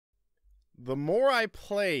the more I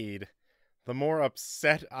played, the more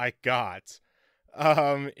upset I got.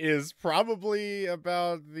 Is probably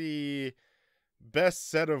about the best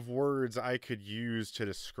set of words I could use to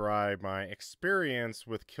describe my experience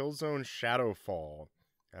with Killzone Shadow Fall.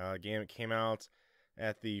 A game that came out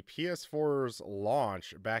at the PS4's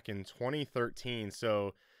launch back in 2013.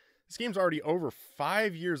 So this game's already over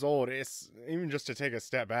 5 years old. It's even just to take a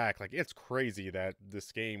step back, like it's crazy that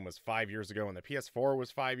this game was 5 years ago and the PS4 was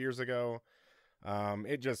 5 years ago.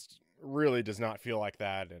 It just really does not feel like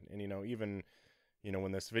that. And even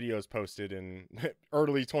when this video is posted in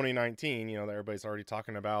early 2019, everybody's already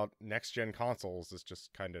talking about next gen consoles. It's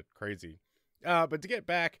just kind of crazy. But to get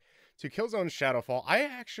back to Killzone Shadowfall, I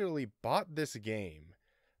actually bought this game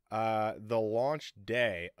the launch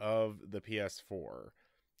day of the PS4.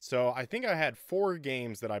 So I think I had 4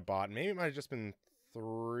 games that I bought. Maybe it might have just been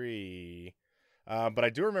 3. But I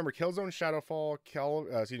do remember Killzone Shadowfall,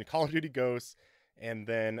 Call of Duty Ghosts, and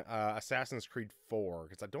then Assassin's Creed 4,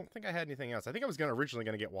 because I don't think I had anything else. I think I was originally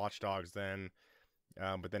going to get Watch Dogs then,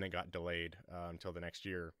 but then it got delayed until the next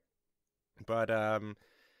year. But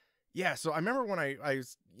yeah, so I remember when I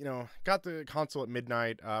got the console at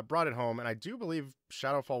midnight, brought it home, and I do believe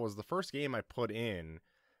Shadowfall was the first game I put in.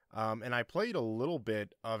 And I played a little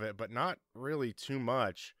bit of it, but not really too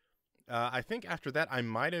much. I think after that, I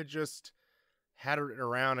might have just had it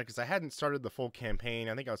around because I hadn't started the full campaign.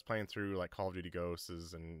 I think I was playing through like Call of Duty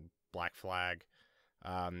Ghosts and Black Flag.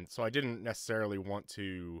 So I didn't necessarily want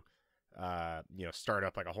to, start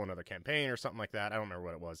up like a whole nother campaign or something like that. I don't remember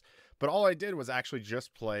what it was. But all I did was actually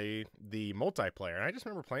just play the multiplayer. And I just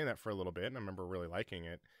remember playing that for a little bit, and I remember really liking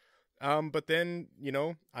it. But then,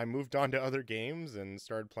 I moved on to other games and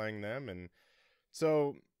started playing them. And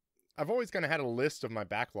so I've always kind of had a list of my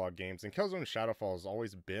backlog games, and Killzone Shadowfall has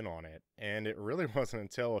always been on it. And it really wasn't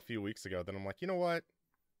until a few weeks ago that I'm like, you know what?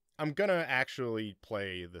 I'm going to actually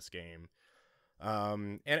play this game.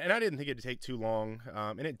 And I didn't think it'd take too long.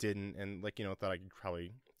 And it didn't. And thought I could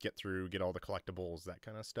probably get through, get all the collectibles, that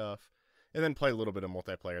kind of stuff, and then play a little bit of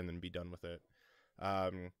multiplayer and then be done with it.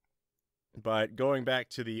 But going back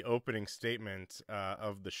to the opening statement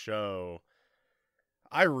of the show,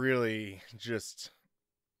 I really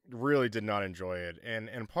did not enjoy it.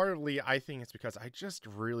 And partly I think it's because I just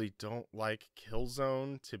really don't like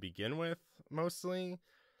Killzone to begin with, mostly.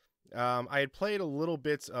 I had played a little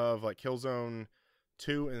bits of like Killzone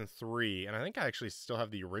 2 and 3, and I think I actually still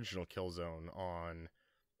have the original Killzone on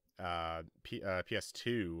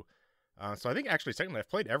PS2. So I think actually technically I've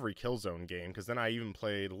played every Killzone game, because then I even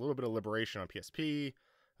played a little bit of Liberation on PSP.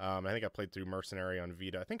 I think I played through Mercenary on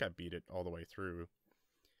Vita. I think I beat it all the way through.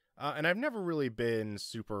 And I've never really been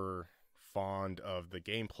super fond of the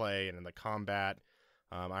gameplay and the combat.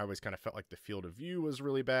 I always kind of felt like the field of view was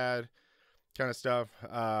really bad, kind of stuff.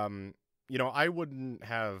 I wouldn't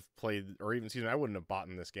have played, or even I wouldn't have bought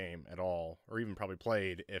in this game at all, or even probably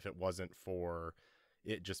played if it wasn't for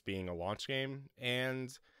it just being a launch game.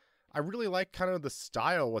 And I really like kind of the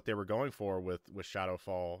style, what they were going for with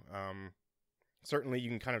Shadowfall. Certainly you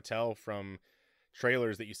can kind of tell from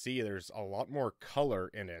trailers that you see there's a lot more color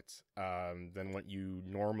in it than what you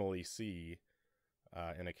normally see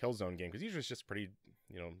in a Killzone game, because usually it's just pretty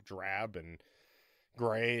drab and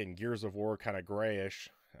gray, and Gears of War kind of grayish,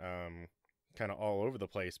 kind of all over the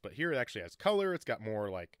place. But here it actually has color. It's got more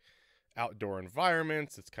like outdoor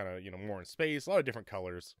environments. It's kind of more in space, a lot of different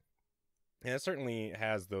colors. And it certainly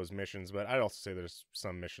has those missions, but I'd also say there's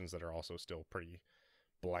some missions that are also still pretty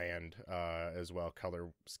bland as well, color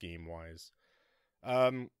scheme wise.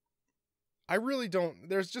 I really don't,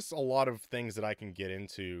 there's just a lot of things that I can get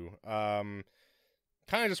into. Kind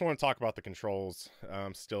of just want to talk about the controls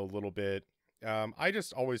still a little bit. I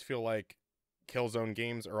just always feel like Killzone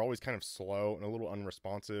games are always kind of slow and a little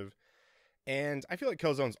unresponsive. And I feel like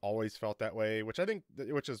Killzone's always felt that way, which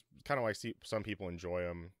is kind of why I see some people enjoy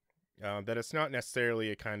them. That it's not necessarily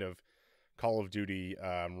a kind of Call of Duty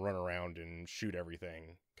run around and shoot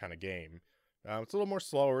everything kind of game. It's a little more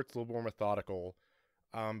slower, it's a little more methodical,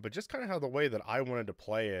 but just kind of how the way that I wanted to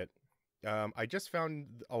play it, I just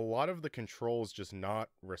found a lot of the controls just not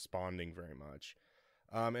responding very much.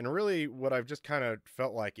 And really what I've just kind of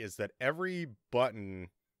felt like is that every button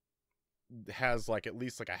has like at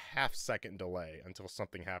least like a half-second delay until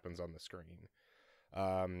something happens on the screen.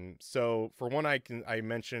 So for one, I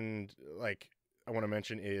want to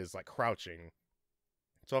mention is like crouching.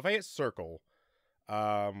 So if I hit circle,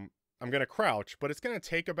 I'm going to crouch, but it's going to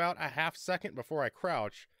take about a half second before I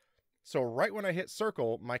crouch. So right when I hit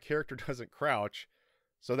circle, my character doesn't crouch.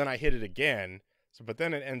 So then I hit it again. But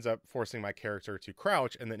then it ends up forcing my character to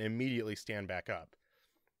crouch and then immediately stand back up.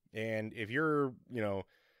 And if you're,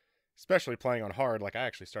 especially playing on hard, like I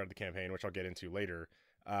actually started the campaign, which I'll get into later.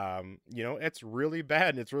 You know, it's really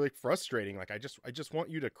bad and it's really frustrating. Like I just want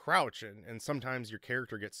you to crouch, and sometimes your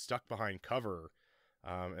character gets stuck behind cover.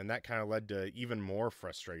 And that kind of led to even more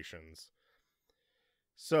frustrations.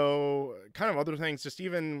 So kind of other things, just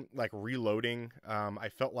even like reloading. I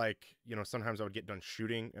felt like, you know, sometimes I would get done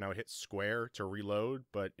shooting and I would hit square to reload,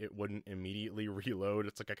 but it wouldn't immediately reload.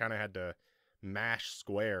 It's like I kind of had to mash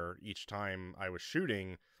square each time I was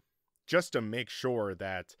shooting just to make sure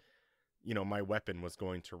that, you know, my weapon was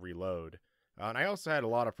going to reload. And I also had a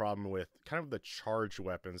lot of problem with kind of the charged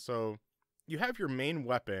weapons. So you have your main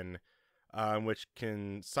weapon, which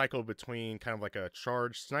can cycle between kind of like a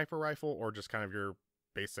charged sniper rifle or just kind of your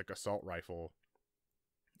basic assault rifle.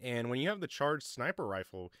 And when you have the charged sniper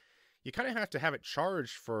rifle, you kind of have to have it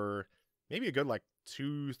charged for maybe a good like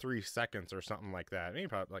 2-3 seconds or something like that. Maybe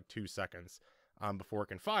about like 2 seconds before it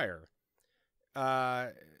can fire.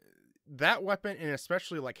 That weapon, and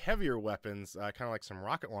especially like heavier weapons, kind of like some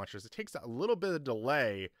rocket launchers, it takes a little bit of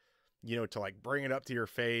delay, you know, to like bring it up to your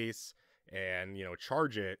face and, you know,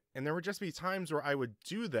 charge it. And there would just be times where I would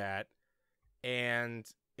do that and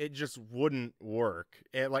it just wouldn't work.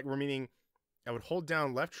 Like, we're meaning I would hold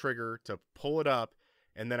down left trigger to pull it up,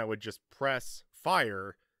 and then I would just press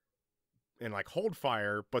fire and like hold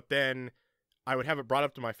fire, but then I would have it brought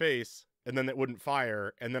up to my face and then it wouldn't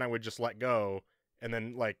fire, and then I would just let go, and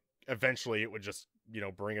then like eventually it would just, you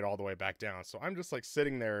know, bring it all the way back down. So I'm just like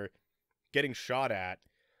sitting there getting shot at,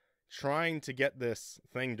 trying to get this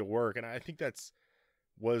thing to work. And I think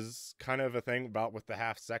was kind of a thing about with the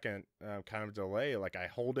half second kind of delay. Like I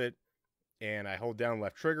hold it and I hold down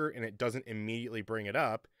left trigger and it doesn't immediately bring it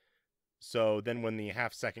up. So then when the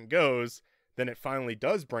half second goes, then it finally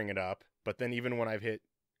does bring it up. But then even when I've hit,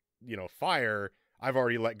 you know, fire, I've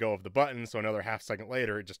already let go of the button. So another half second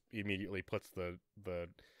later, it just immediately puts the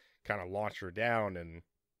kind of launcher down. And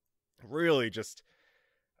really just,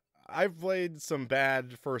 I've played some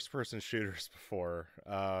bad first-person shooters before,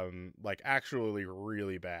 like actually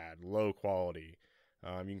really bad, low quality.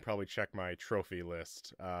 You can probably check my trophy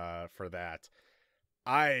list for that.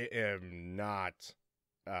 I am not.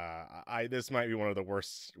 This might be one of the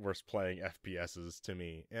worst playing FPSs to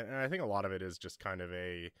me, and I think a lot of it is just kind of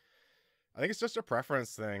I think it's just a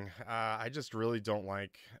preference thing. I just really don't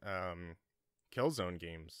like Killzone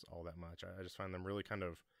games all that much. I just find them really kind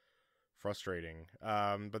of frustrating.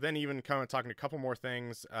 But then even kind of talking a couple more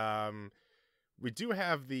things, we do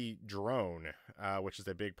have the drone, which is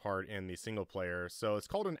a big part in the single player. So it's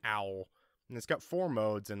called an owl, and it's got 4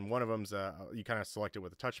 modes, and one of them's you kind of select it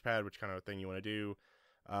with a touchpad, which kind of thing you want to do,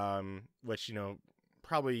 which, you know,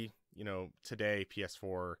 probably, you know, today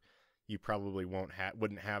PS4 you probably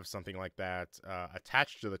wouldn't have something like that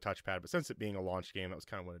attached to the touchpad, but since it being a launch game, that was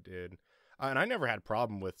kind of what it did. And I never had a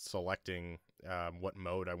problem with selecting what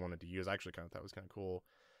mode I wanted to use. I actually kind of thought it was kind of cool.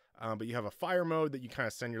 But you have a fire mode that you kind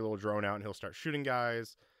of send your little drone out and he'll start shooting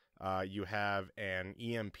guys. You have an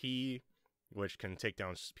EMP, which can take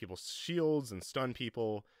down people's shields and stun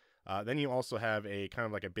people. Then you also have a kind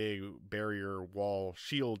of like a big barrier wall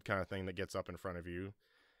shield kind of thing that gets up in front of you,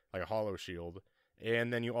 like a hollow shield.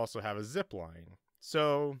 And then you also have a zip line.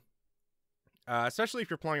 So, especially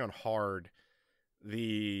if you're playing on hard,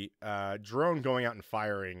 the drone going out and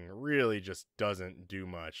firing really just doesn't do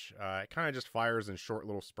much. It kind of just fires in short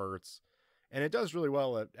little spurts, and it does really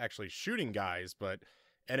well at actually shooting guys, but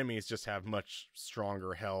enemies just have much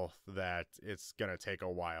stronger health that it's gonna take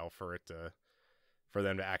a while for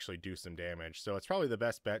them to actually do some damage. So it's probably the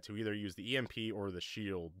best bet to either use the EMP or the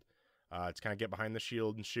shield to kind of get behind the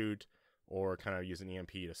shield and shoot, or kind of use an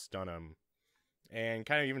EMP to stun them. And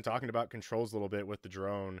kind of even talking about controls a little bit with the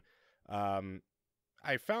drone,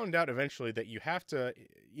 I found out eventually that you have to,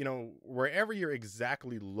 you know, wherever you're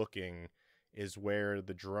exactly looking is where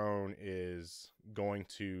the drone is going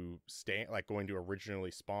to stay, like going to originally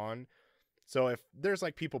spawn. So if there's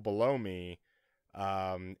like people below me,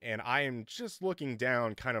 and I am just looking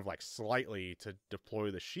down kind of like slightly to deploy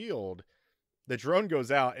the shield, the drone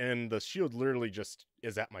goes out and the shield literally just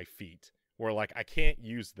is at my feet, where like I can't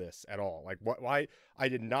use this at all. Like why I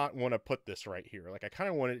did not want to put this right here. Like I kind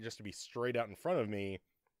of wanted it just to be straight out in front of me,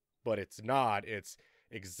 but it's not. It's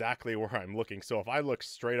exactly where I'm looking. So if I look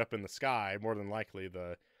straight up in the sky, more than likely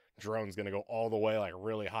the drone's going to go all the way like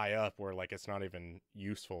really high up where like it's not even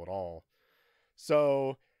useful at all.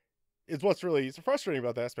 So it's what's really frustrating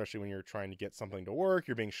about that, especially when you're trying to get something to work,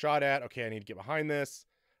 you're being shot at. Okay, I need to get behind this.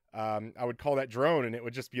 I would call that drone and it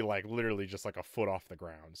would just be like literally just like a foot off the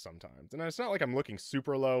ground sometimes. And it's not like I'm looking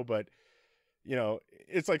super low, but you know,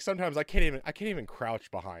 it's like sometimes I can't even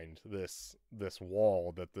crouch behind this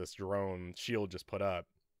wall that this drone shield just put up.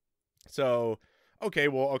 So, okay,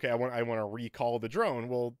 well, okay, I want to recall the drone.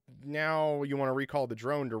 Well, now you want to recall the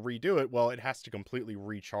drone to redo it. Well, it has to completely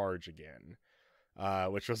recharge again,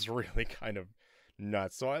 which was really kind of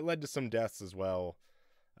nuts. So it led to some deaths as well.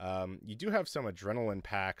 You do have some adrenaline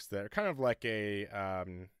packs that are kind of like it's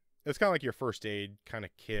kind of like your first aid kind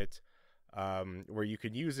of kit, where you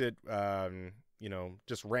could use it,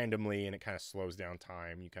 just randomly, and it kind of slows down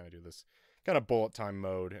time. You kind of do this kind of bullet time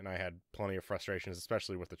mode, and I had plenty of frustrations,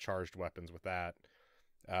 especially with the charged weapons with that.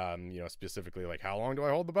 Specifically like, how long do I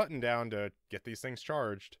hold the button down to get these things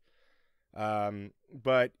charged?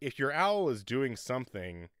 But if your owl is doing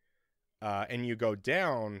something, and you go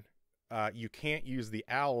down, you can't use the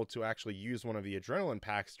owl to actually use one of the adrenaline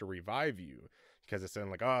packs to revive you, because it's saying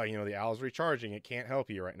like, oh, the owl's recharging, it can't help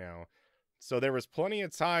you right now. So there was plenty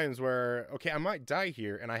of times where, okay, I might die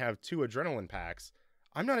here and I have 2 adrenaline packs.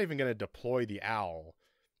 I'm not even going to deploy the owl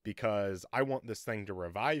because I want this thing to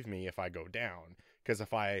revive me if I go down. Because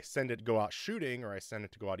if I send it to go out shooting, or I send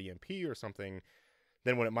it to go out EMP or something,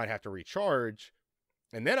 then when it might have to recharge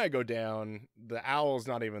and then I go down, the owl's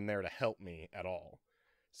not even there to help me at all.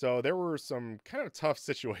 So there were some kind of tough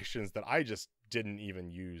situations that I just didn't even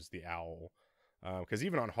use the owl. Because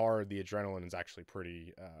even on hard, the adrenaline is actually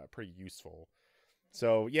pretty useful.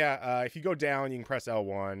 So yeah, if you go down, you can press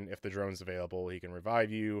L1. If the drone's available, he can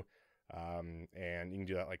revive you, and you can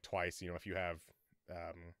do that like twice. If you have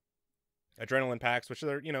adrenaline packs, which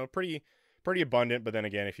are pretty abundant. But then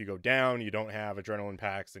again, if you go down, you don't have adrenaline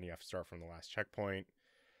packs, then you have to start from the last checkpoint.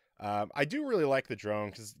 I do really like the drone,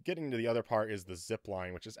 because getting to the other part is the zip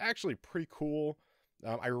line, which is actually pretty cool.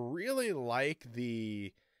 I really like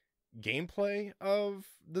the gameplay of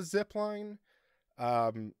the zip line.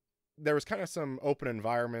 There was kind of some open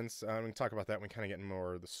environments. We can talk about that when we kind of get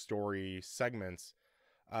more of the story segments.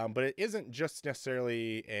 But it isn't just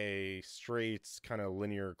necessarily a straight kind of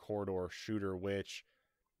linear corridor shooter, which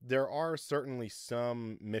there are certainly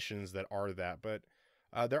some missions that are that, but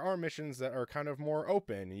there are missions that are kind of more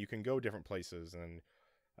open, and you can go different places.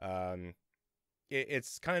 And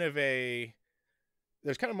it's kind of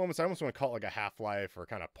there's kind of moments, I almost want to call it like a Half-Life or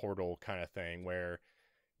kind of Portal kind of thing, where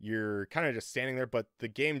you're kind of just standing there, but the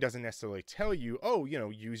game doesn't necessarily tell you, oh,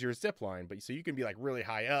 use your zip line. But so you can be like really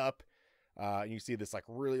high up, and you see this like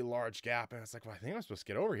really large gap, and it's like, well, I think I'm supposed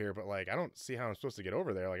to get over here, but like I don't see how I'm supposed to get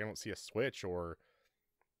over there. Like I don't see a switch or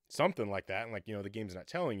something like that, and like the game's not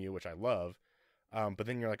telling you, which I love. But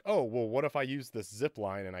then you're like, oh, well, what if I use this zip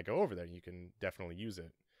line and I go over there? You can definitely use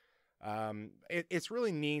it. It's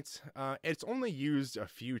really neat. It's only used a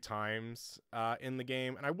few times in the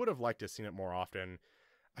game, and I would have liked to have seen it more often.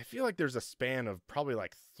 I feel like there's a span of probably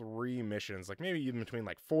like 3 missions, like maybe even between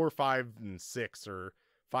like 4, 5, and 6, or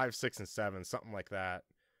 5, 6, and 7, something like that.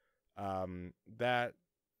 That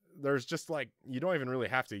there's just like, you don't even really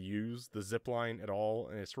have to use the zip line at all,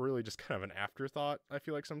 and it's really just kind of an afterthought, I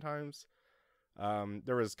feel like sometimes.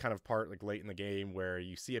 There was kind of part like late in the game where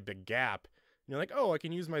you see a big gap, and you're like, oh, I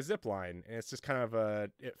can use my zip line, and it's just kind of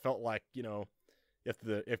it felt like,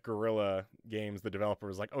 if Guerrilla Games, the developer,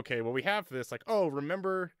 was like, okay, well, we have this, like, oh,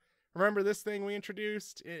 remember this thing we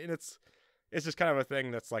introduced? And it's just kind of a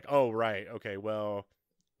thing that's like, oh, right, okay, well,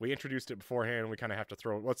 we introduced it beforehand, we kind of have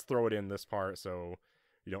to let's throw it in this part so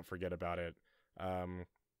you don't forget about it. I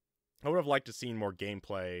would have liked to seen more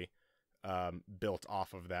gameplay built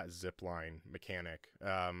off of that zipline mechanic,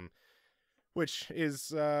 which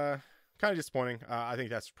is kind of disappointing. I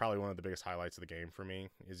think that's probably one of the biggest highlights of the game for me,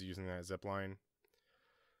 is using that zipline.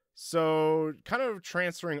 So, kind of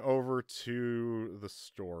transferring over to the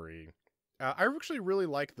story. I actually really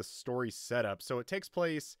like the story setup. So it takes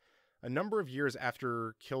place a number of years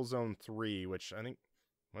after Killzone 3, which I think,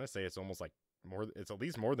 I want to say it's almost like it's at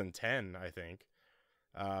least more than 10, I think.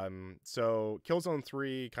 So Killzone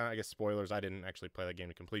 3, kind of, I guess, spoilers, I didn't actually play that game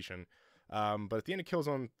to completion. But at the end of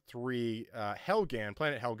Killzone 3,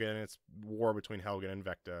 planet Helgen, it's war between Helgen and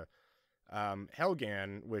Vecta.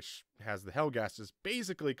 Helgen, which has the Helghast, is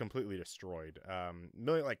basically completely destroyed.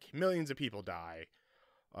 Millions of people die,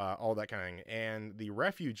 all that kind of thing. And the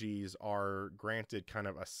refugees are granted kind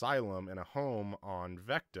of asylum and a home on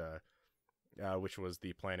Vecta, which was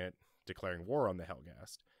the planet declaring war on the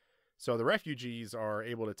Helghast. So the refugees are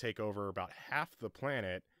able to take over about half the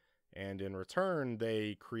planet, and in return,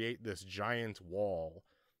 they create this giant wall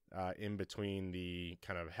in between the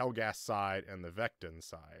kind of Helghast side and the Vectan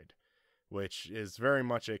side, which is very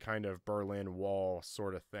much a kind of Berlin Wall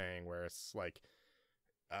sort of thing, where it's like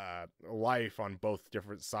life on both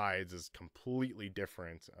different sides is completely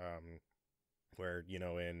different. Where,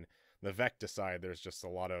 in the Vecta side, there's just a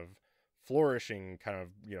lot of flourishing kind of,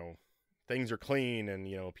 things are clean and,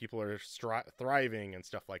 you know, people are thriving and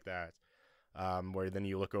stuff like that. Where then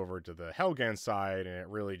you look over to the Helghan side and it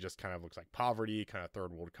really just kind of looks like poverty, kind of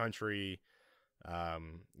third world country.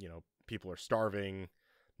 You know, people are starving,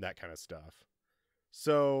 that kind of stuff.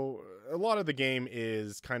 So a lot of the game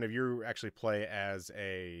is kind of, you actually play as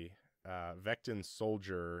a Vectan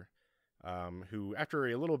soldier, who after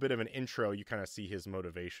a little bit of an intro, you kind of see his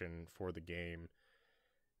motivation for the game.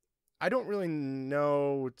 I don't really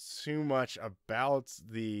know too much about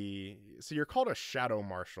so you're called a Shadow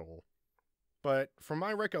Marshal, but from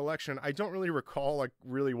my recollection, I don't really recall like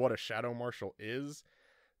really what a Shadow Marshal is.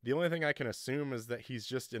 The only thing I can assume is that he's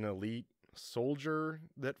just an elite soldier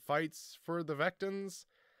that fights for the Vectans.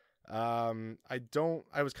 I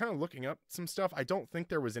was kind of looking up some stuff. I don't think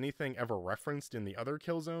there was anything ever referenced in the other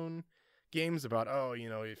Killzone games about, oh, you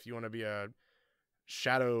know, if you want to be a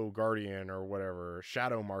Shadow Guardian or whatever,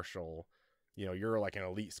 Shadow Marshal, you know, you're like an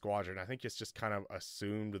elite squadron. I think it's just kind of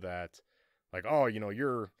assumed that, like, oh, you know,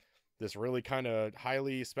 you're this really kind of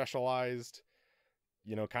highly specialized,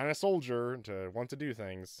 you know, kind of soldier to want to do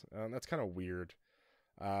things. That's kind of weird.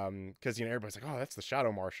 Because, you know, everybody's like, oh, that's the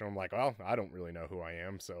Shadow Marshal. I'm like, well, I don't really know who I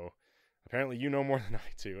am, so apparently you know more than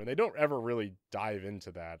I do. And they don't ever really dive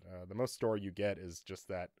into that. The most story you get is just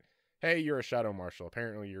that, hey, you're a Shadow Marshal.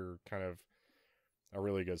 Apparently you're kind of a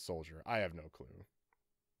really good soldier. I have no clue.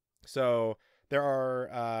 So there are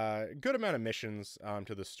a good amount of missions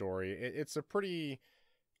to the story. It's a pretty,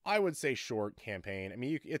 I would say, short campaign. I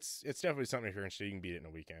mean, it's definitely something, if you're interested, you can beat it in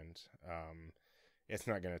a weekend. It's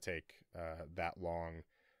not going to take that long.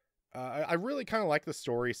 I really kind of like the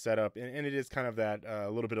story setup, and it is kind of that a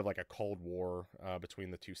little bit of like a Cold War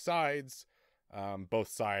between the two sides. Both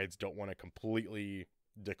sides don't want to completely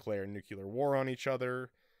declare nuclear war on each other.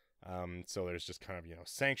 So there's just kind of, you know,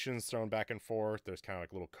 sanctions thrown back and forth. There's kind of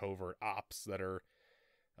like little covert ops that are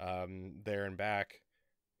there and back.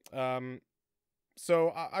 So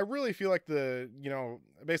I really feel like you know,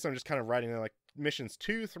 based on just kind of writing like missions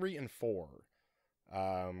 2, 3, and 4,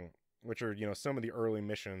 which are, you know, some of the early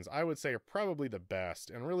missions, I would say are probably the best,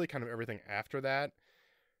 and really kind of everything after that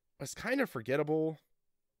was kind of forgettable.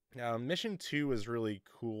 Mission 2 is really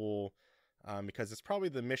cool, because it's probably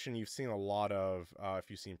the mission you've seen a lot of if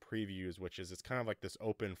you've seen previews, which is it's kind of like this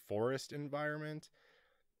open forest environment.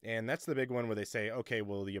 And that's the big one where they say, okay,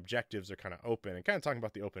 well, the objectives are kind of open, and kind of talking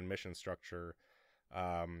about the open mission structure.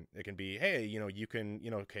 It can be, hey, you know, you can, you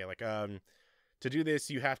know, okay, like, to do this,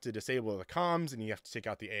 you have to disable the comms, and you have to take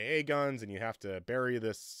out the AA guns, and you have to bury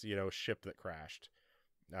this, you know, ship that crashed,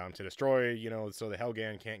 to destroy, you know, so the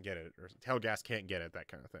Helghan can't get it, or Helgas can't get it, that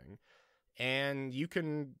kind of thing. And you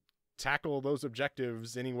can tackle those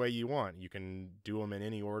objectives any way you want. You can do them in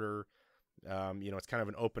any order. You know, it's kind of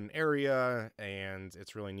an open area, and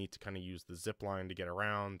it's really neat to kind of use the zip line to get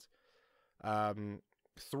around.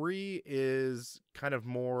 3 is kind of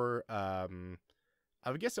more, I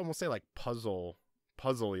would guess almost say like puzzly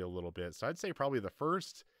a little bit. So I'd say probably the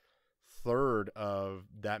first third of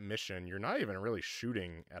that mission, you're not even really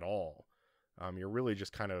shooting at all. You're really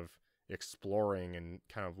just kind of exploring and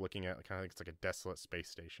kind of looking at, kind of like, it's like a desolate space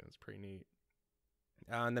station. It's pretty neat.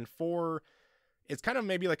 And then 4, it's kind of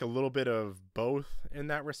maybe like a little bit of both in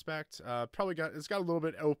that respect. It's got a little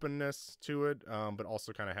bit openness to it, but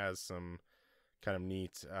also kind of has some kind of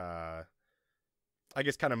neat, I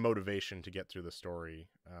guess, kind of motivation to get through the story,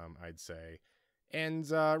 I'd say. And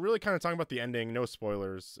really kind of talking about the ending, no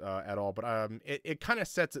spoilers at all, but it kind of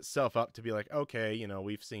sets itself up to be like, okay, you know,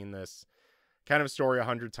 we've seen this kind of story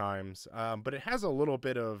 100 times, but it has a little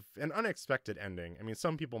bit of an unexpected ending. I mean,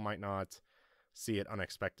 some people might not see it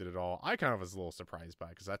unexpected at all. I kind of was a little surprised by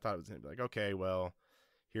it, because I thought it was going to be like, okay, well,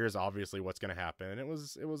 here's obviously what's going to happen. And it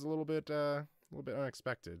was a little bit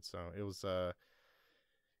unexpected. So it was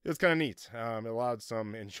kind of neat. It allowed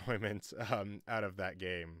some enjoyment out of that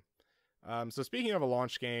game. So speaking of a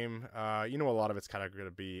launch game, you know, a lot of it's kind of going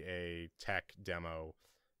to be a tech demo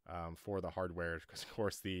for the hardware, because of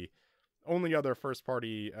course the only other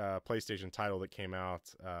first-party PlayStation title that came out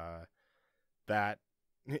that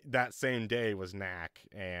same day was Knack,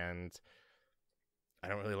 and I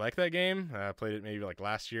don't really like that game. I played it maybe like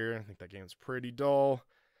last year. I think that game's pretty dull.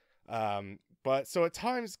 But so at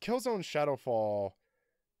times, Killzone Shadow Fall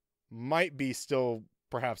might be still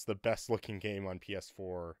perhaps the best looking game on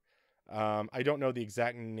PS4. I don't know the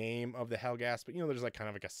exact name of the Helgas, but you know, there's like kind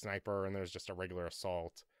of like a sniper, and there's just a regular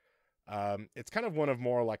assault. It's kind of one of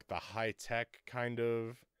more like the high tech kind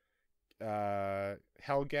of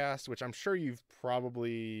Helgas, which I'm sure you've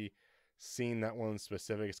probably seen that one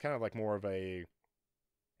specific. It's kind of like more of a,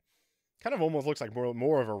 kind of almost looks like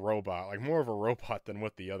more of a robot, like more of a robot than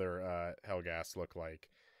what the other Helgas look like.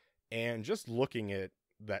 And just looking at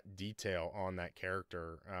that detail on that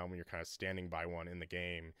character when you're kind of standing by one in the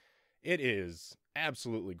game, it is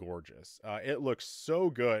absolutely gorgeous. It looks so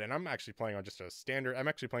good, and I'm actually playing on just a standard. I'm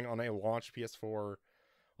actually playing on a launch PS4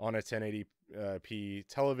 on a 1080p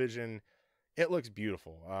television. It looks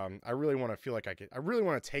beautiful. I really want to feel like I really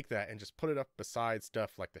want to take that and just put it up beside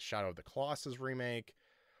stuff like the Shadow of the Colossus remake,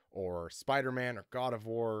 or Spider-Man, or God of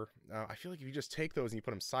War. I feel like if you just take those and you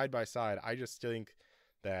put them side by side, I just think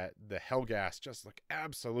that the Hellgas just look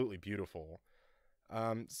absolutely beautiful.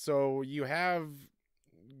 So you have,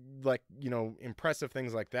 like, you know, impressive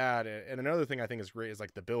things like that. And another thing I think is great is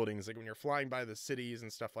like the buildings, like when you're flying by the cities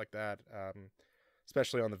and stuff like that,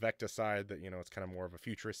 especially on the Vecta side, that, you know, it's kind of more of a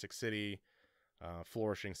futuristic city,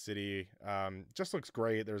 flourishing city. Just looks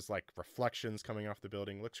great. There's like reflections coming off the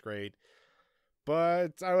building. Looks great.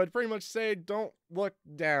 But I would pretty much say don't look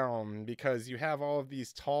down, because you have all of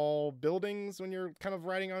these tall buildings when you're kind of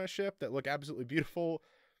riding on a ship that look absolutely beautiful.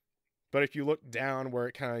 But if you look down where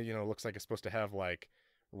it kind of, you know, looks like it's supposed to have like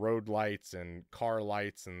road lights and car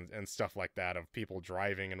lights and stuff like that of people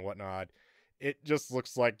driving and whatnot, it just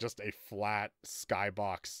looks like just a flat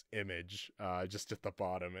skybox image just at the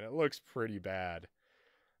bottom, and it looks pretty bad.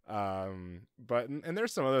 But and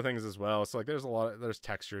there's some other things as well. So like there's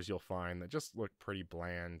textures you'll find that just look pretty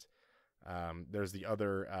bland. There's the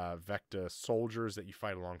other Vecta soldiers that you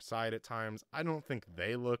fight alongside at times. I don't think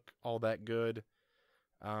they look all that good.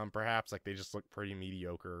 Perhaps like they just look pretty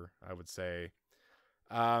mediocre, I would say.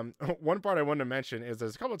 One part I wanted to mention is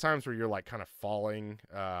there's a couple of times where you're like kind of falling.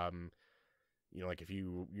 You know, like if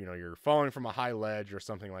you're falling from a high ledge or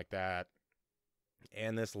something like that,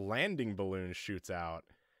 and this landing balloon shoots out.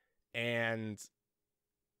 And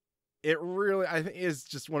it really, I think, is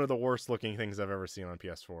just one of the worst looking things I've ever seen on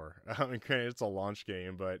PS4. I mean, granted, it's a launch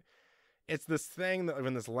game, but it's this thing that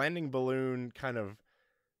when this landing balloon kind of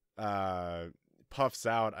puffs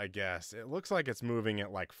out, I guess, it looks like it's moving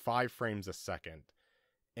at like 5 frames a second.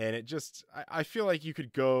 And it just, I feel like you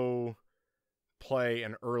could go play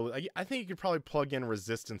an early, I think you could probably plug in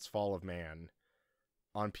Resistance Fall of Man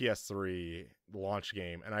on PS3 launch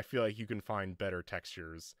game, and I feel like you can find better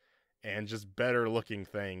textures and just better looking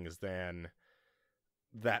things than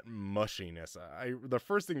that mushiness. The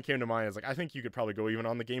first thing that came to mind is like, I think you could probably go even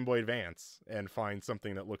on the Game Boy Advance and find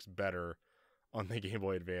something that looks better on the Game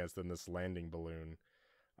Boy Advance than this landing balloon.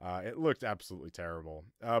 It looked absolutely terrible.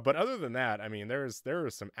 But other than that, I mean, there are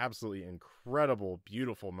some absolutely incredible,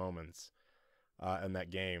 beautiful moments in that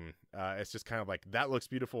game. It's just kind of like, that looks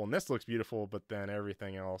beautiful and this looks beautiful, but then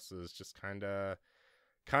everything else is just kind of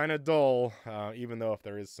dull, even though if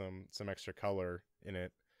there is some extra color in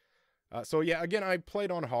it. So yeah, again, I played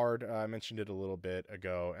on hard. I mentioned it a little bit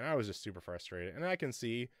ago, and I was just super frustrated. And I can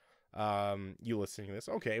see you listening to this.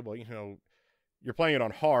 Okay, well, you know, you're playing it on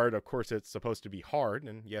hard. Of course, it's supposed to be hard,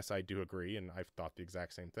 and yes, I do agree, and I've thought the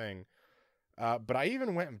exact same thing. But I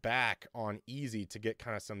even went back on easy to get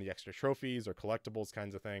kind of some of the extra trophies or collectibles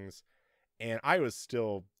kinds of things, and I was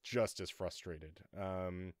still just as frustrated.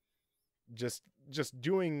 Just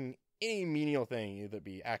doing any menial thing, either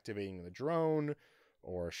be activating the drone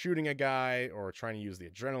or shooting a guy or trying to use the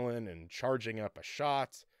adrenaline and charging up a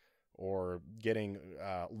shot or getting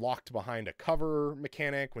locked behind a cover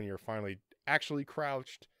mechanic when you're finally actually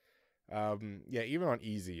crouched. Yeah, even on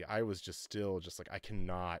easy, I was just still just like, I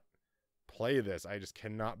cannot play this. I just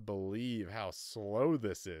cannot believe how slow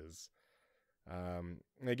this is.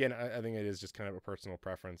 Again, I think it is just kind of a personal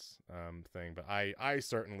preference thing, but I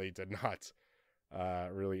certainly did not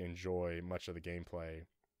really enjoy much of the gameplay.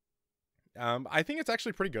 I think it's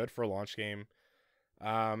actually pretty good for a launch game.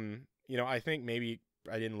 You know, I think maybe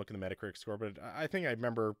I didn't look at the Metacritic score, but I think I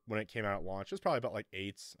remember when it came out at launch, it was probably about like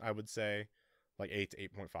 8s, I would say, like 8 to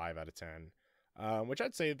 8.5 out of 10, which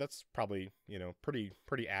I'd say that's probably, you know, pretty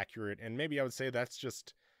accurate. And maybe I would say that's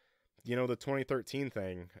just, you know, the 2013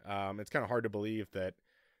 thing. It's kind of hard to believe that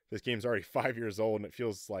this game's already 5 years old, and it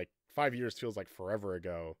feels like 5 years feels like forever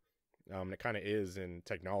ago. It kind of is in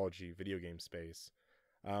technology, video game space.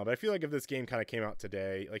 But I feel like if this game kind of came out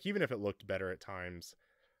today, like even if it looked better at times,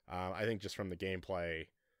 I think just from the gameplay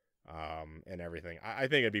and everything, I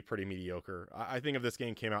think it'd be pretty mediocre. I think if this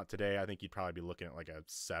game came out today, I think you'd probably be looking at like a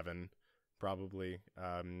 7, probably.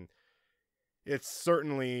 It's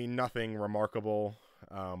certainly nothing remarkable,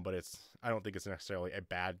 but I don't think it's necessarily a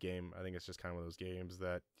bad game. I think it's just kind of one of those games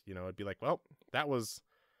that, you know, it'd be like, well, that was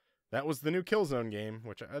the new Killzone game,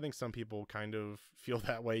 which I think some people kind of feel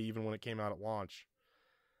that way even when it came out at launch.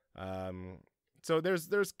 So there's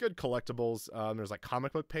good collectibles. There's like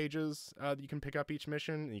comic book pages that you can pick up each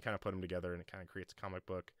mission, and you kind of put them together, and it kind of creates a comic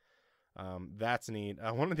book. That's neat.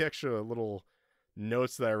 One of the extra little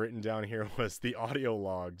notes that I written down here was the audio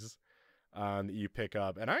logs that you pick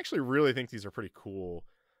up. And I actually really think these are pretty cool.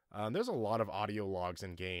 There's a lot of audio logs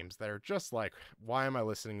in games that are just like, why am I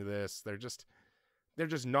listening to this? They're just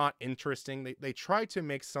not interesting. They try to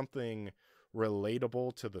make something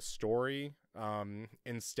relatable to the story,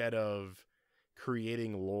 instead of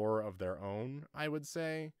creating lore of their own, I would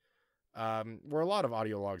say. Where a lot of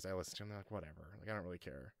audio logs I listen to, I'm like, whatever, like I don't really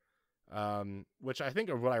care. Which I think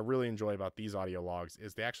of what I really enjoy about these audio logs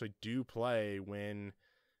is they actually do play when,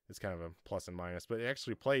 it's kind of a plus and minus, but it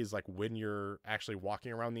actually plays like when you're actually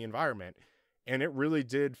walking around the environment. And it really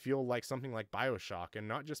did feel like something like BioShock, and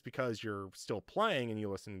not just because you're still playing and you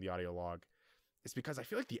listen to the audio log. It's because I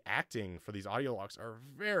feel like the acting for these audio logs are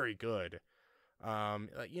very good.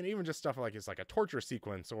 Like, you know, even just stuff like it's like a torture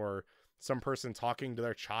sequence or some person talking to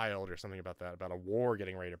their child or something about that, about a war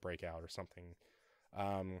getting ready to break out or something.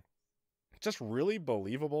 Just really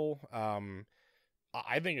believable.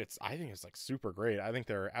 I think it's like super great. I think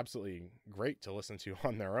they're absolutely great to listen to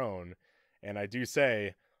on their own. And I do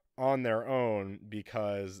say on their own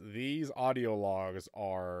because these audio logs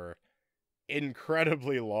are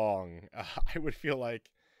incredibly long. I would feel like,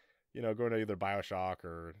 you know, going to either BioShock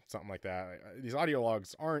or something like that, these audio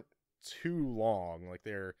logs aren't too long. Like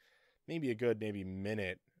they're maybe a good, maybe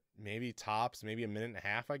minute, maybe tops, maybe a minute and a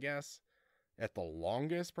half, I guess, at the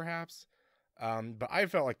longest, perhaps. But I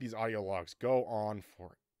felt like these audio logs go on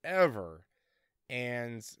forever.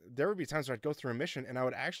 And there would be times where I'd go through a mission and I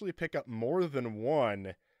would actually pick up more than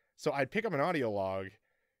one. So I'd pick up an audio log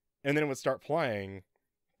and then it would start playing.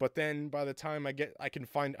 But then by the time I can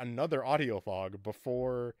find another audio log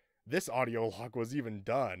before this audio log was even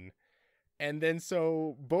done. And then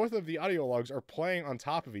so both of the audio logs are playing on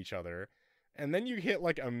top of each other. And then you hit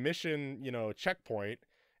like a mission, you know, checkpoint.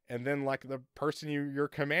 And then like the person your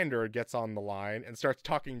commander gets on the line and starts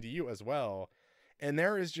talking to you as well. And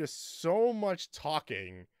there is just so much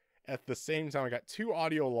talking at the same time. I got two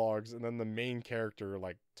audio logs and then the main character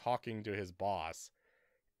like talking to his boss.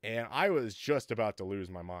 And I was just about to lose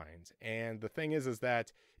my mind. And the thing is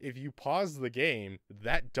that if you pause the game,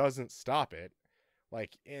 that doesn't stop it.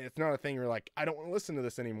 Like, it's not a thing you're like, I don't want to listen to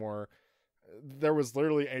this anymore. There was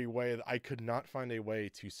literally a way that I could not find a way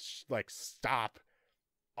to like stop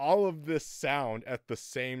all of this sound at the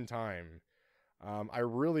same time. I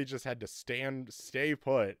really just had to stay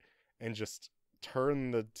put and just turn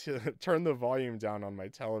the volume down on my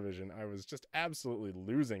television. I was just absolutely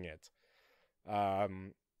losing it.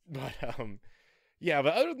 Yeah,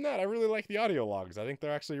 but other than that, I really like the audio logs. I think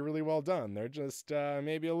they're actually really well done. They're just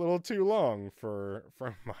maybe a little too long for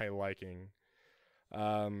my liking.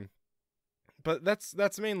 But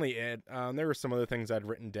that's mainly it. There were some other things I'd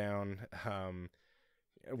written down.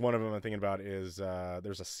 One of them I'm thinking about is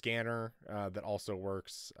there's a scanner that also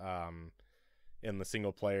works in the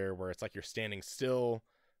single player where it's like you're standing still.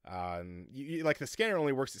 You like the scanner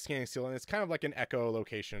only works at standing still, and it's kind of like an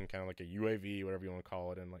echolocation, kind of like a UAV, whatever you want to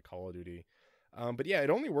call it, in like Call of Duty. But yeah,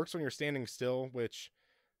 it only works when you're standing still, which,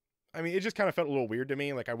 I mean, it just kind of felt a little weird to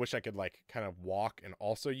me. Like, I wish I could like kind of walk and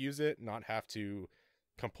also use it, not have to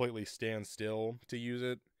completely stand still to use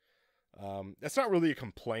it. That's not really a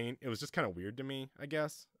complaint. It was just kind of weird to me, I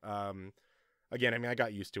guess. Again, I mean, I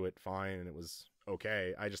got used to it fine and it was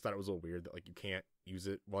okay. I just thought it was a little weird that like you can't use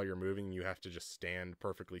it while you're moving. You have to just stand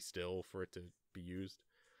perfectly still for it to be used.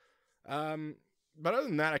 But other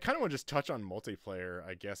than that, I kind of want to just touch on multiplayer,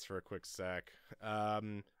 I guess, for a quick sec.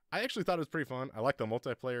 I actually thought it was pretty fun. I like the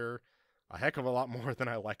multiplayer a heck of a lot more than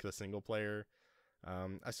I like the single player.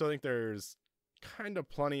 I still think there's kind of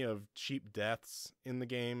plenty of cheap deaths in the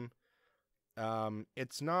game.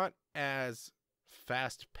 It's not as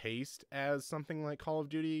fast-paced as something like Call of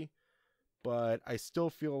Duty, but I still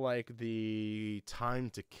feel like the time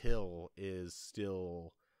to kill is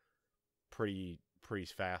still pretty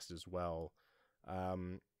fast as well.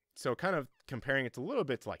 So kind of comparing it a little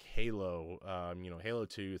bit to like Halo, Halo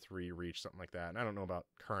 2, 3, Reach, something like that. And I don't know about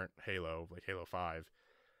current Halo, like Halo 5.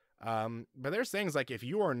 But there's things like if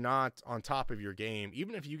you are not on top of your game,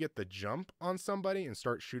 even if you get the jump on somebody and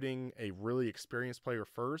start shooting a really experienced player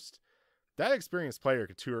first, that experienced player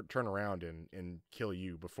could turn around and kill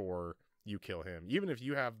you before you kill him, even if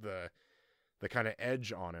you have the kind of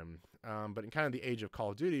edge on him. But in kind of the age of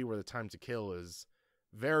Call of Duty where the time to kill is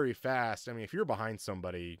very fast, I mean, if you're behind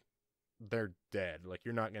somebody, they're dead. Like,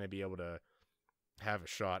 you're not going to be able to have a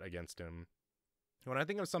shot against him. When I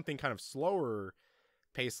think of something kind of slower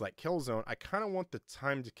pace like Killzone, I kind of want the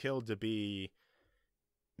time to kill to be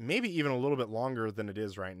maybe even a little bit longer than it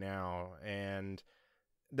is right now. And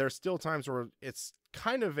there's still times where it's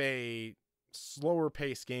kind of a slower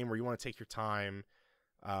paced game where you want to take your time.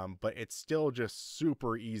 But it's still just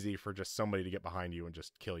super easy for just somebody to get behind you and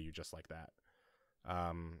just kill you just like that.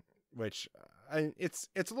 Which it's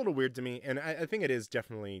a little weird to me, and I think it is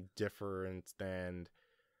definitely different than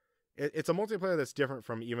it's a multiplayer that's different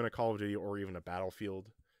from even a Call of Duty or even a Battlefield,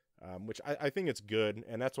 which I think it's good,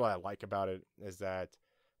 and that's what I like about it is that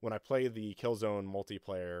when I play the Killzone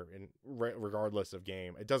multiplayer, and regardless of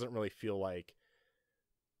game, it doesn't really feel like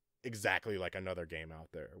exactly like another game out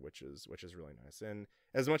there, which is really nice. And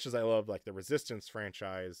as much as I love like the Resistance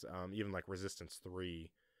franchise, even like Resistance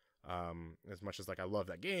 3, as much as like I love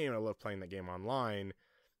that game, I love playing that game online,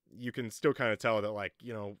 you can still kind of tell that like,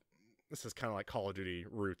 you know, this is kind of like Call of Duty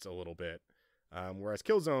roots a little bit. Whereas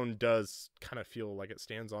Killzone does kind of feel like it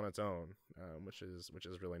stands on its own, which is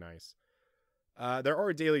really nice. There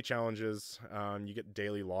are daily challenges. You get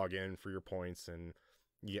daily login for your points, and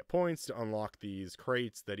you get points to unlock these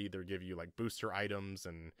crates that either give you like booster items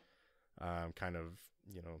and kind of,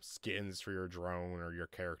 you know, skins for your drone or your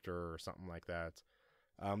character or something like that.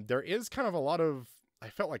 There is kind of a lot of, I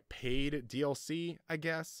felt like paid DLC, I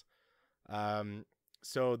guess.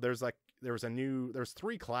 So there's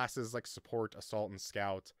 3 classes like support, assault, and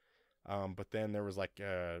scout. But then there was like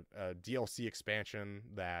a DLC expansion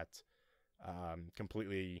that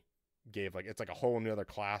completely gave like, it's like a whole nother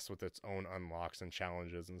class with its own unlocks and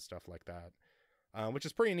challenges and stuff like that, which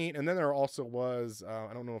is pretty neat. And then there also was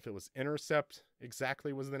I don't know if it was Intercept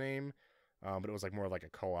exactly was the name, but it was like more like a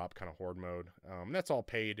co-op kind of horde mode. That's all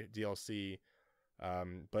paid DLC,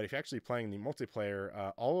 but if you're actually playing the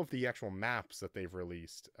multiplayer, all of the actual maps that they've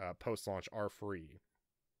released post-launch are free,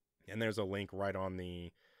 and there's a link right on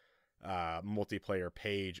the multiplayer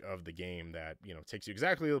page of the game that, you know, takes you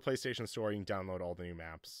exactly to the PlayStation Store. You can download all the new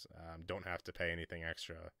maps, don't have to pay anything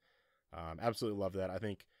extra. Absolutely love that. I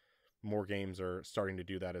think more games are starting to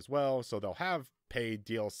do that as well, so they'll have paid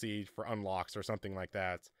DLC for unlocks or something like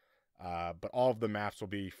that, but all of the maps will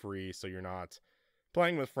be free, so you're not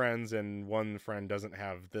playing with friends and one friend doesn't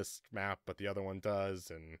have this map but the other one does,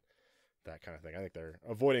 and that kind of thing. I think they're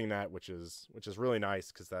avoiding that, which is really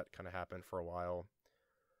nice, because that kind of happened for a while.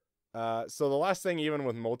 So the last thing, even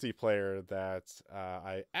with multiplayer, that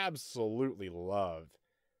I absolutely love,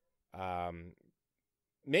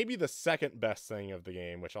 maybe the second best thing of the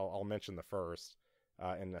game, which I'll mention the first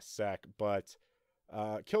in a sec, but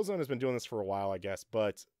Killzone has been doing this for a while, I guess,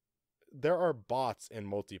 but there are bots in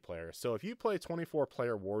multiplayer. So if you play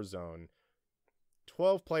 24-player Warzone,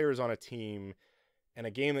 12 players on a team, and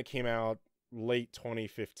a game that came out late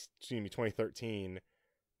 2013,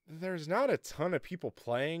 there's not a ton of people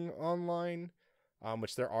playing online,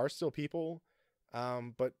 which there are still people,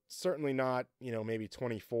 but certainly not, you know, maybe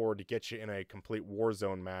 24 to get you in a complete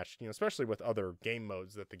Warzone match, you know, especially with other game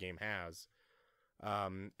modes that the game has.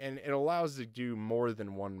 And it allows you to do more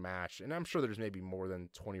than one match, and I'm sure there's maybe more than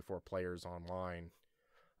 24 players online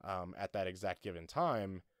at that exact given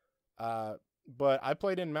time. But I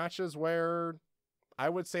played in matches where I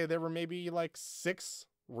would say there were maybe like 6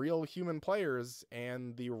 real human players,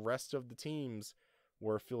 and the rest of the teams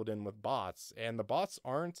were filled in with bots, and the bots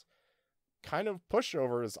aren't kind of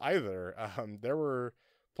pushovers either. There were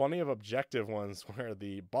plenty of objective ones where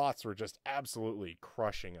the bots were just absolutely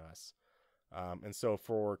crushing us. And so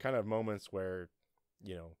for kind of moments where,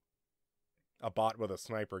 you know, a bot with a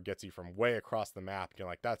sniper gets you from way across the map, you're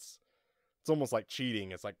like, it's almost like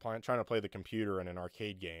cheating. It's like trying to play the computer in an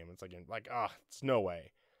arcade game. It's like, it's no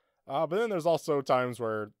way. But then there's also times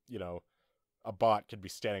where, you know, a bot could be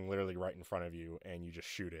standing literally right in front of you and you just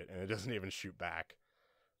shoot it and it doesn't even shoot back.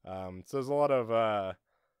 So there's a lot of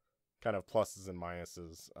kind of pluses and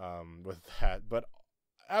minuses with that. But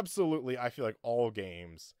absolutely, I feel like all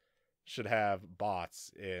games should have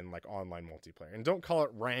bots in like online multiplayer. And don't call it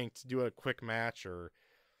ranked, do a quick match or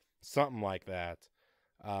something like that.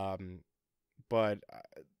 But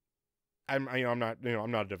I'm not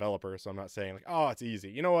a developer, so I'm not saying like, oh, it's easy.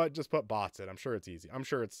 You know what? Just put bots in. I'm sure it's easy. I'm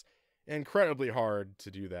sure it's incredibly hard to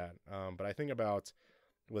do that. But I think about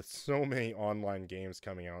with so many online games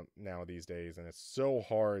coming out now these days, and it's so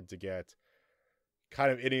hard to get kind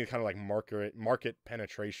of any kind of like market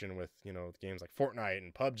penetration with, you know, games like Fortnite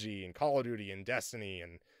and PUBG and Call of Duty and Destiny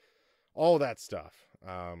and all that stuff.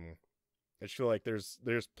 I just feel like there's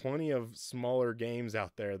plenty of smaller games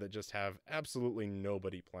out there that just have absolutely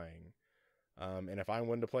nobody playing. And if I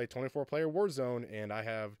wanted to play 24-player Warzone and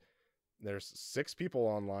there's 6 people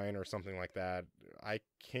online or something like that, I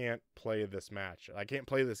can't play this match. I can't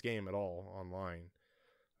play this game at all online.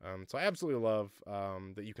 So I absolutely love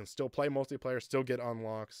that you can still play multiplayer, still get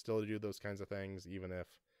unlocks, still do those kinds of things, even if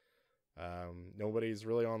nobody's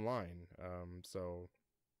really online. So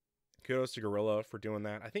kudos to Guerrilla for doing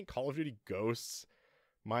that. I think Call of Duty Ghosts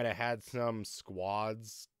might have had some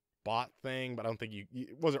squads bot thing, but I don't think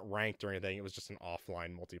it wasn't ranked or anything. It was just an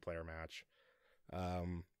offline multiplayer match.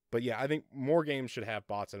 But yeah, I think more games should have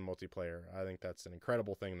bots in multiplayer. I think that's an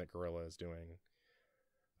incredible thing that Guerrilla is doing.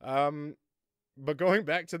 But going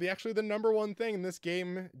back to the number one thing this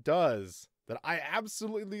game does that I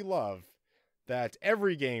absolutely love, that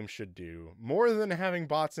every game should do, more than having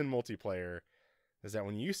bots in multiplayer, is that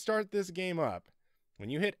when you start this game up, when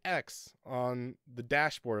you hit X on the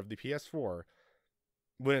dashboard of the PS4,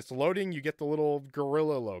 when it's loading, you get the little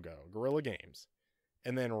Guerrilla logo, Guerrilla Games.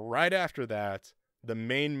 And then right after that, the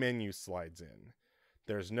main menu slides in.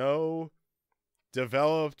 There's no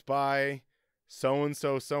developed by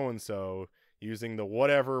so-and-so using the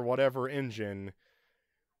whatever engine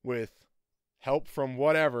with help from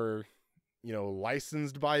whatever,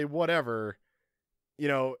 licensed by whatever.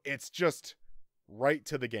 It's just right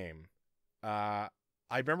to the game. I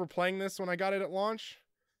remember playing this when I got it at launch.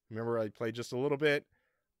 Remember I played just a little bit.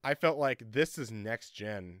 I felt like this is next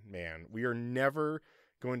gen, man. We are never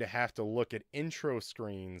going to have to look at intro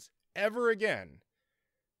screens ever again.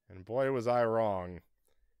 And boy, was I wrong.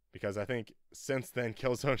 Because I think since then,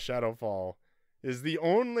 Killzone Shadow Fall is the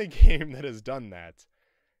only game that has done that.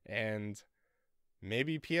 And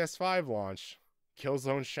maybe PS5 launch,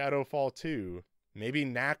 Killzone Shadow Fall 2, maybe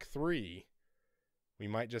Knack 3. We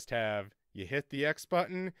might just have, you hit the X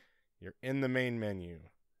button, you're in the main menu.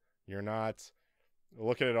 You're not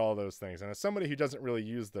looking at all those things. And as somebody who doesn't really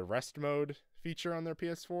use the rest mode feature on their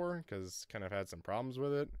PS4, because kind of had some problems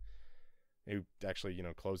with it, it actually,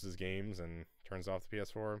 closes games and turns off the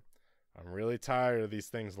PS4. I'm really tired of these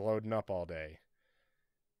things loading up all day.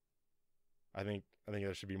 I think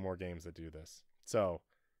there should be more games that do this. So,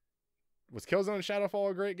 was Killzone Shadow Fall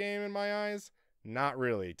a great game in my eyes? Not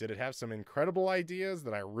really. Did it have some incredible ideas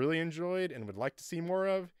that I really enjoyed and would like to see more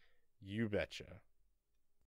of? You betcha.